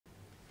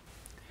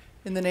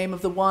In the name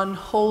of the one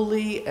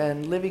holy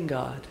and living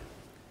God.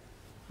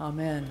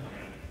 Amen.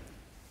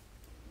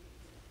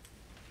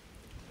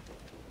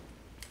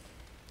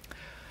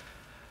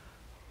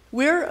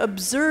 We're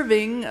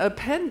observing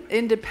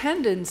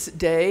Independence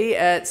Day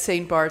at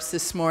St. Bart's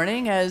this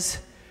morning as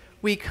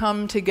we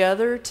come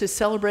together to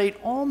celebrate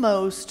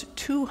almost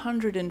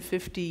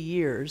 250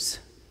 years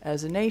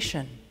as a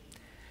nation.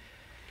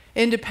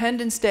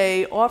 Independence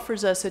Day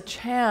offers us a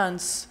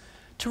chance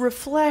to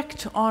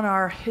reflect on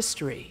our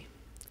history,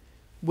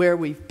 where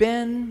we've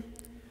been,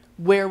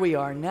 where we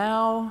are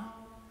now,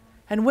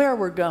 and where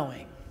we're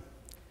going.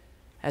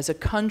 As a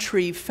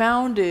country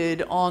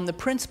founded on the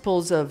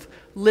principles of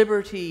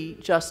liberty,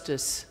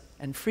 justice,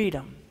 and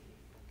freedom.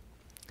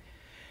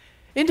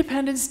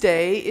 Independence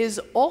Day is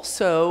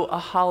also a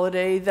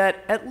holiday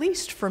that, at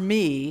least for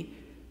me,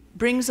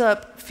 brings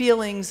up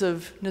feelings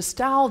of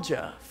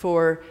nostalgia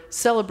for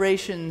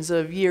celebrations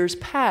of years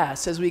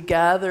past as we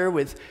gather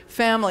with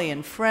family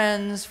and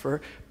friends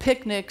for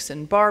picnics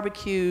and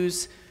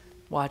barbecues,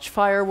 watch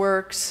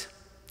fireworks.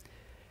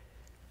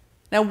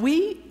 Now,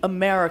 we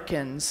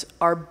Americans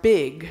are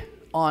big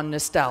on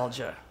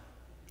nostalgia.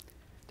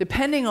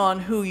 Depending on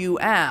who you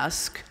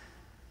ask,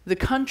 the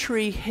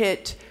country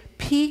hit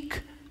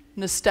peak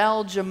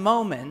nostalgia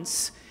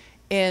moments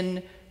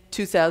in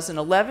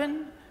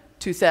 2011,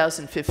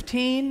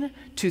 2015,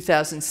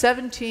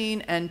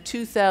 2017, and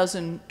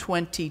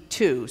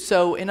 2022.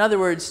 So, in other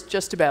words,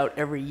 just about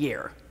every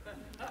year.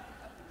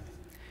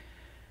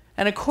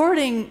 And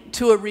according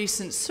to a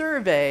recent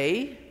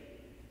survey,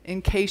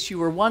 in case you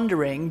were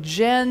wondering,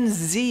 Gen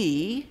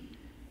Z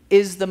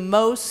is the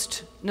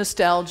most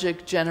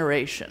nostalgic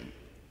generation.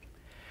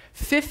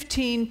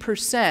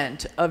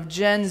 15% of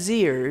Gen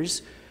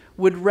Zers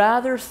would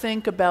rather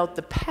think about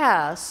the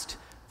past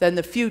than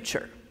the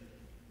future.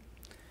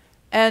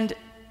 And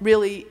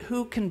really,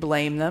 who can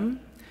blame them?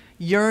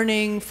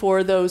 Yearning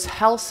for those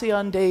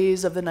halcyon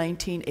days of the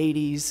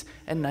 1980s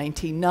and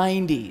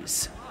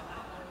 1990s.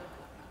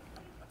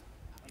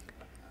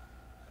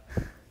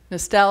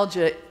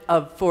 Nostalgia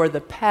for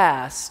the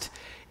past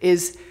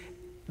is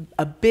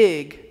a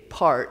big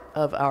part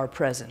of our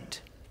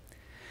present.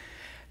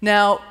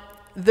 Now,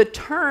 the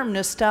term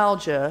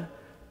nostalgia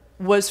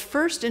was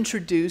first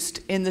introduced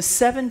in the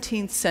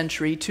 17th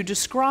century to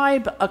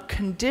describe a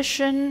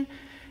condition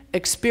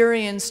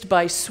experienced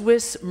by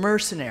Swiss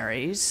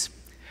mercenaries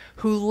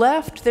who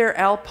left their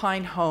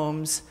alpine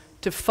homes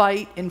to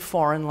fight in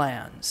foreign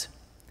lands.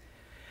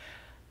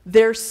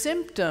 Their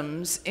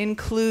symptoms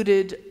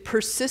included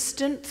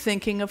persistent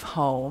thinking of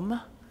home,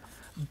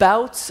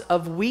 bouts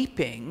of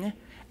weeping,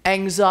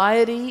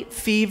 anxiety,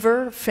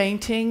 fever,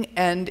 fainting,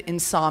 and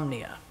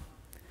insomnia.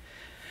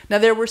 Now,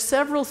 there were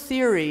several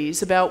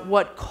theories about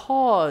what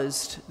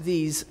caused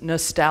these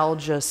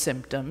nostalgia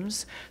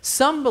symptoms.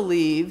 Some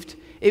believed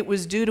it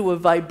was due to a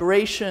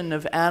vibration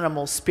of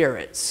animal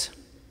spirits.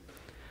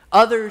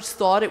 Others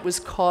thought it was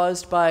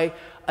caused by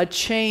a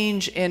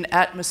change in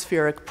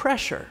atmospheric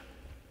pressure.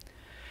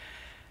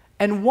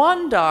 And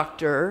one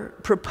doctor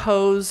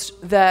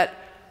proposed that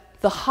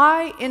the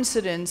high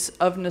incidence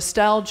of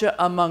nostalgia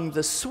among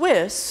the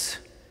Swiss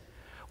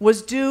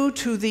was due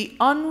to the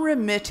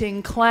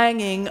unremitting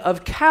clanging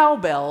of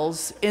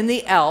cowbells in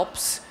the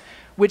Alps,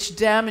 which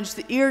damaged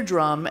the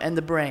eardrum and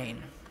the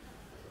brain.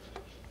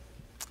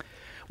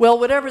 Well,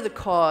 whatever the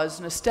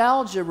cause,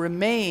 nostalgia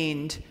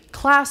remained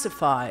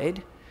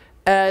classified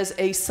as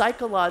a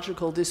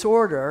psychological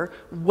disorder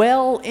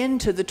well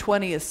into the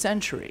 20th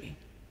century.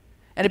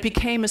 And it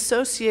became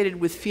associated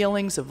with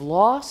feelings of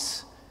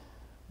loss,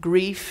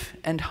 grief,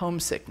 and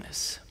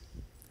homesickness.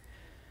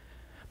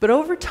 But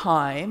over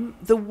time,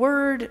 the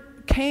word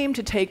came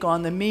to take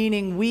on the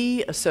meaning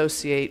we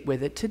associate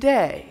with it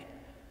today,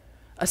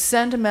 a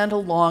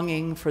sentimental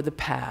longing for the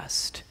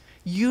past,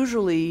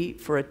 usually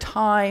for a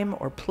time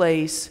or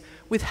place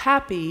with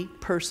happy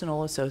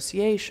personal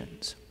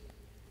associations.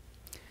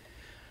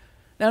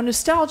 Now,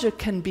 nostalgia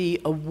can be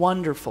a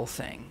wonderful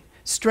thing,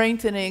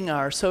 strengthening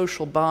our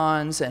social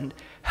bonds and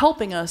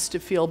helping us to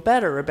feel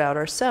better about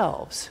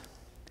ourselves.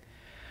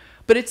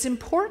 But it's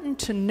important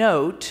to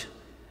note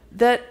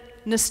that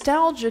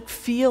nostalgic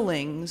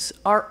feelings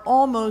are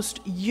almost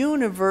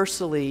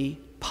universally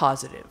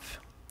positive.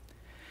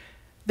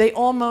 They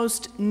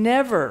almost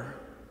never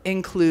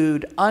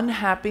include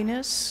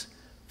unhappiness,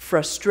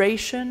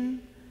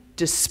 frustration,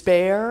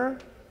 despair,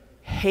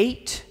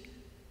 hate,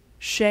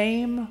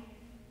 shame,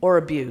 or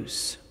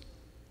abuse.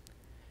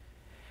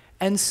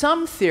 And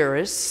some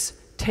theorists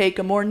take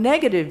a more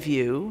negative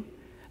view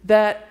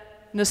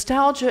that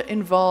nostalgia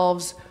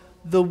involves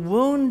the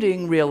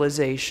wounding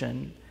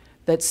realization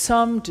that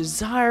some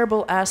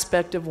desirable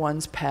aspect of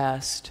one's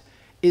past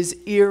is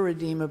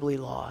irredeemably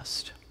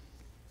lost.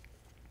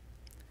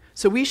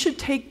 So we should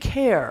take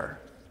care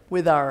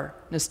with our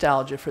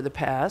nostalgia for the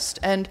past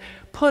and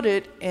put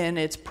it in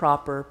its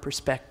proper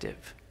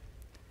perspective.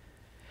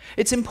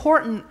 It's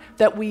important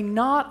that we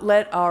not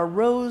let our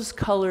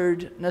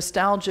rose-colored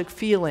nostalgic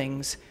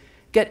feelings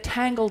get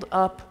tangled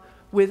up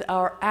with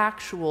our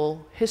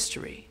actual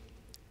history.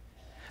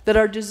 that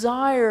our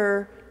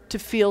desire to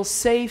feel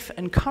safe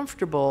and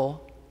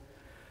comfortable,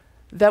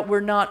 that we're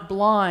not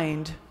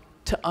blind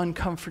to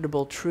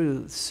uncomfortable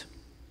truths.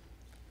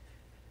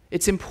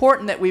 It's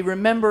important that we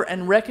remember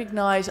and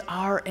recognize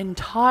our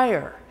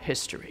entire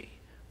history,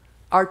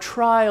 our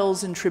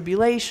trials and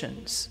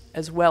tribulations,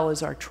 as well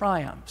as our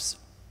triumphs.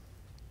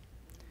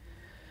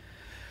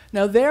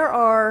 Now, there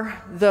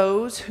are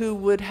those who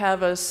would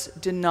have us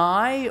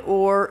deny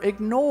or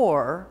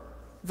ignore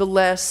the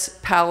less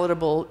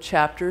palatable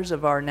chapters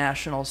of our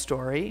national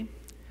story,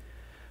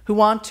 who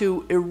want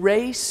to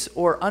erase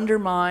or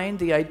undermine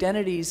the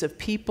identities of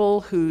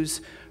people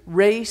whose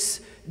race,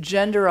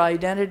 gender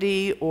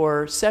identity,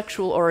 or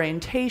sexual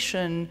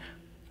orientation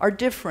are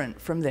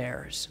different from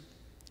theirs.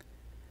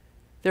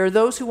 There are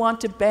those who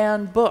want to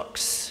ban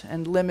books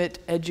and limit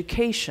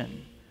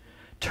education,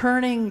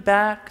 turning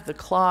back the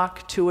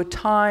clock to a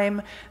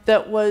time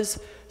that was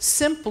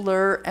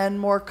simpler and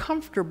more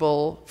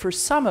comfortable for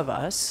some of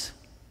us,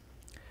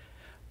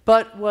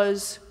 but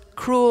was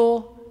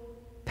cruel,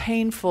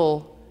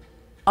 painful,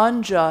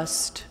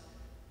 unjust,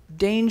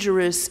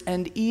 dangerous,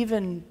 and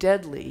even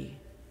deadly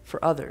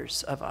for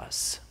others of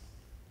us.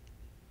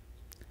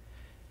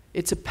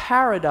 It's a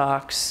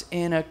paradox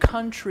in a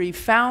country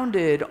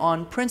founded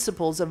on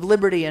principles of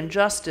liberty and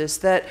justice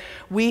that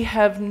we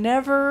have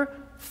never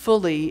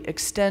fully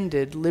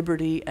extended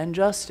liberty and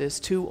justice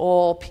to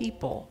all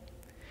people.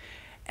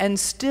 And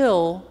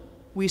still,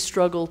 we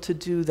struggle to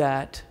do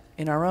that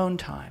in our own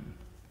time.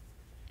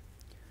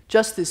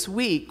 Just this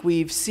week,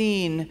 we've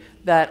seen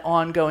that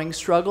ongoing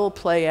struggle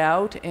play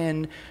out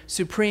in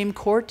Supreme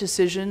Court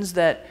decisions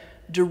that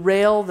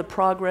derail the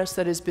progress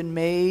that has been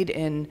made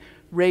in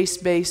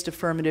race-based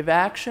affirmative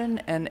action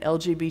and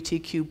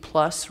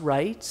LGBTQ+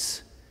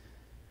 rights,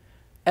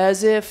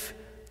 as if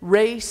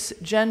race,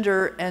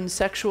 gender, and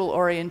sexual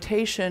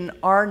orientation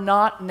are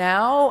not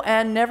now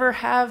and never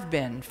have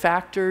been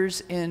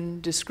factors in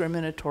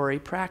discriminatory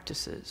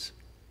practices.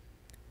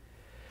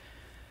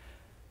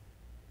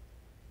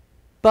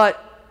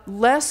 But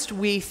lest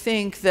we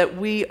think that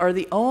we are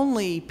the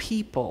only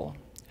people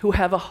who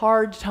have a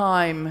hard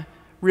time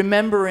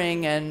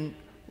remembering and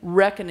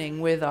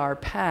reckoning with our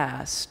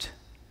past,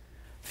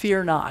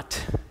 fear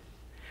not.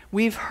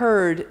 We've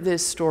heard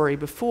this story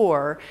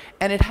before,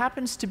 and it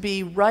happens to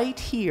be right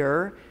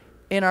here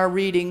in our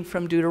reading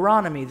from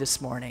Deuteronomy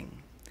this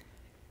morning.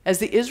 As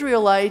the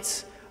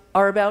Israelites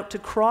are about to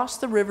cross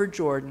the River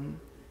Jordan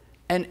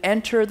and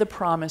enter the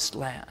Promised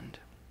Land,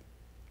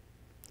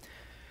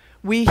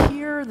 we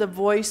hear the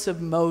voice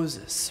of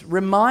Moses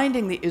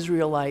reminding the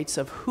Israelites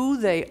of who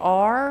they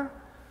are,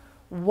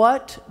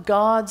 what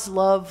God's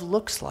love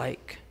looks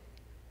like,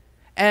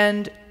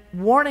 and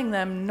warning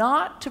them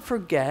not to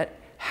forget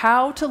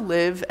how to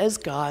live as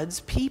God's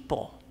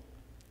people.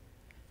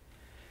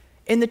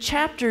 In the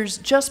chapters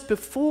just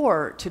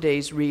before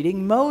today's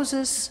reading,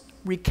 Moses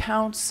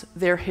recounts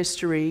their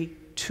history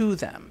to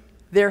them,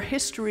 their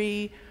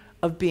history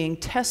of being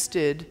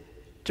tested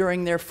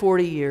during their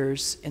 40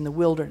 years in the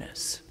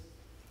wilderness.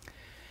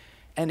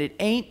 And it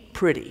ain't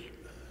pretty.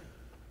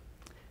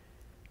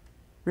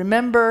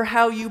 Remember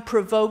how you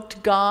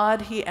provoked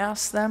God, he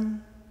asked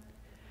them?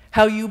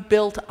 How you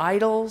built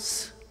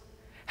idols?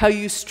 How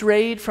you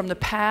strayed from the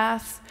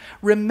path?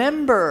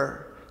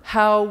 Remember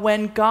how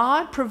when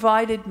God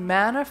provided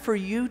manna for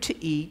you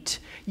to eat,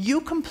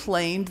 you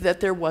complained that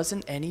there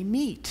wasn't any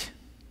meat.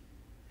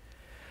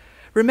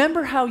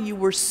 Remember how you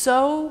were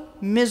so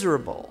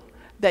miserable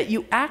that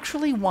you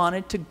actually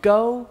wanted to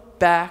go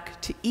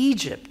back to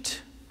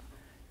Egypt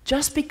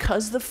just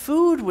because the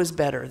food was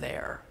better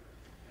there.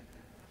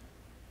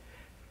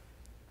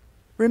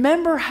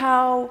 Remember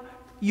how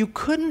you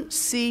couldn't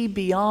see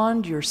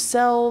beyond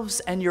yourselves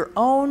and your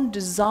own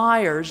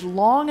desires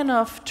long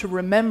enough to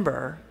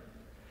remember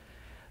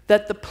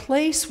that the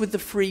place with the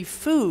free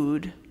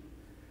food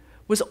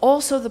was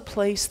also the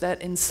place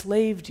that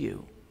enslaved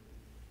you.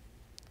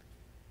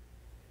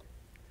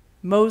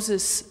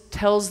 Moses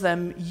tells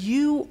them,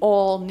 you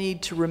all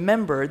need to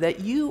remember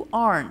that you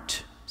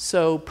aren't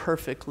so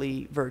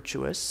perfectly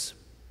virtuous.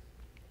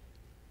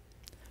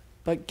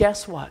 But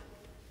guess what?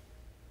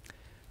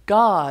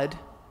 God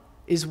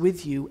is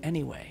with you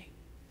anyway.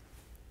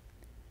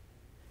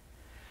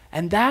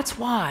 And that's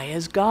why,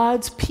 as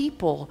God's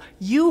people,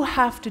 you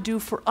have to do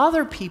for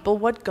other people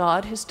what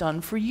God has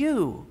done for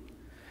you.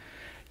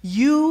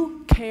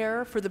 You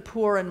care for the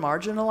poor and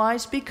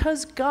marginalized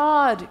because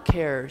God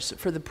cares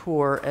for the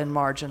poor and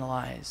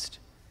marginalized.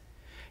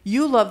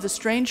 You love the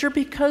stranger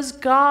because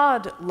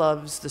God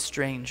loves the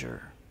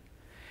stranger.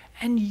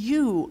 And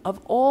you, of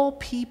all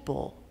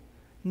people,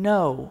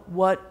 know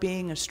what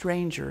being a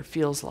stranger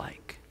feels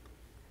like.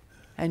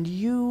 And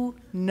you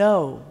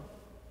know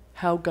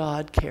how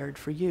God cared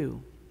for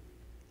you.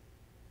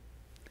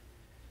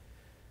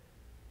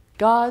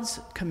 God's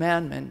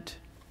commandment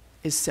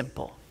is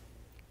simple,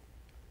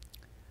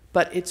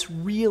 but it's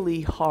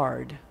really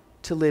hard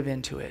to live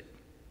into it.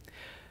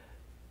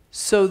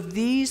 So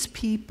these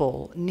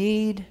people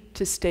need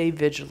to stay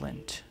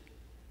vigilant.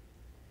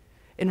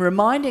 In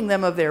reminding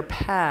them of their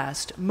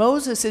past,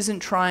 Moses isn't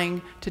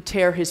trying to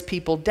tear his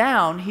people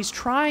down. He's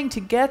trying to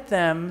get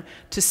them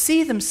to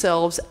see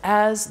themselves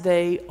as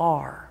they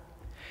are.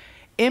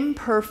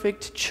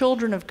 Imperfect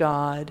children of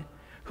God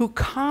who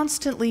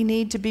constantly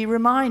need to be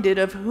reminded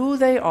of who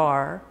they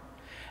are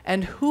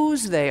and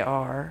whose they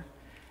are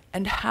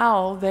and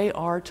how they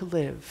are to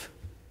live.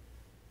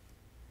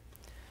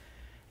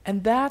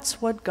 And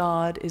that's what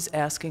God is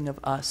asking of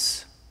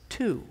us,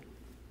 too.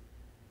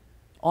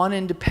 On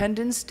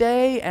Independence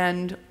Day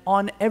and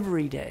on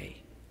every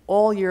day,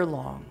 all year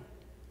long.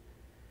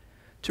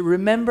 To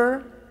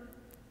remember,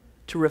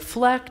 to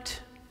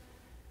reflect,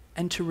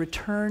 and to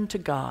return to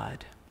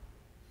God.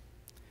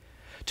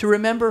 To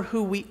remember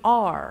who we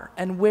are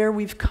and where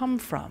we've come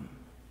from.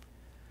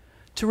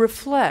 To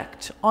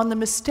reflect on the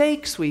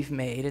mistakes we've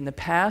made in the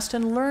past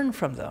and learn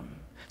from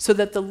them, so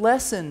that the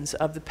lessons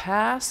of the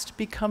past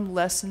become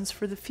lessons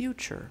for the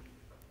future.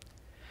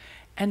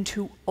 And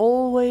to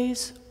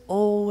always,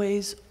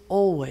 always,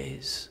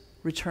 always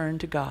return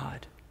to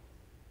God.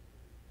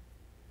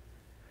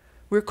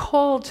 We're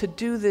called to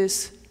do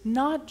this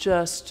not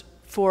just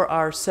for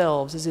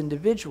ourselves as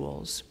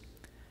individuals,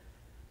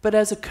 but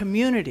as a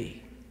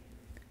community,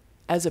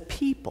 as a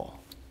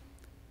people,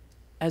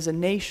 as a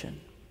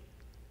nation.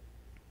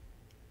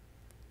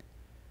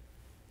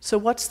 So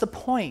what's the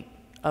point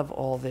of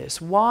all this?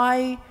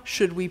 Why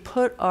should we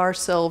put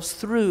ourselves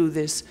through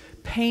this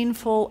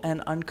painful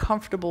and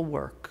uncomfortable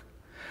work?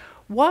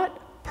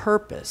 What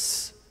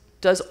purpose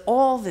does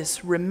all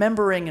this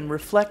remembering and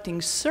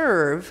reflecting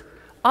serve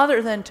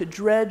other than to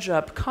dredge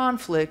up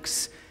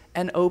conflicts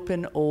and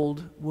open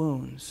old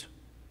wounds?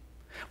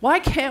 Why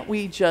can't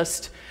we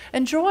just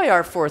enjoy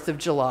our 4th of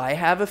July,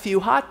 have a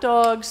few hot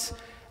dogs,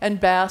 and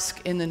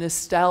bask in the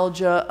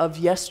nostalgia of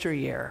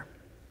yesteryear?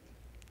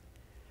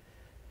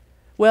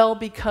 Well,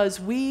 because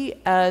we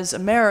as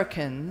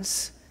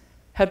Americans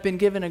have been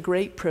given a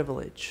great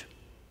privilege.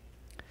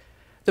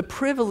 The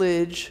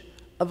privilege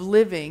of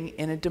living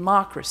in a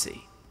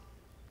democracy.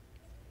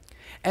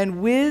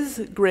 And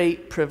with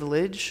great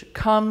privilege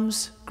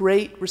comes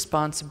great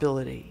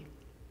responsibility.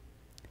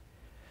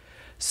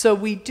 So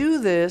we do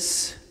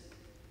this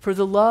for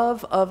the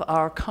love of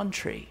our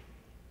country.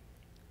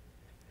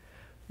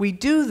 We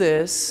do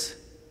this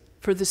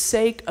for the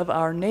sake of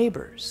our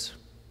neighbors.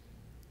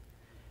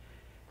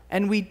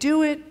 And we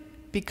do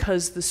it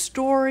because the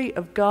story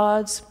of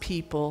God's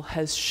people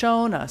has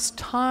shown us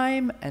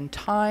time and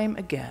time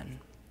again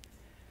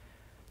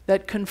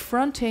that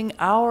confronting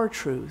our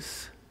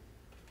truth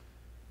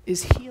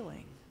is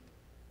healing.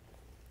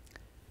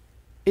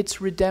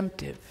 It's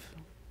redemptive.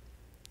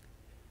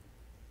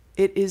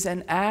 It is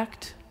an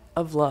act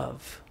of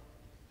love.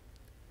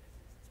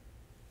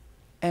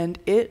 And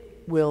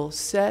it will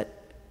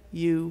set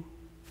you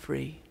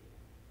free.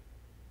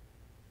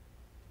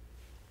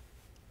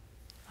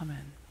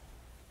 Amen.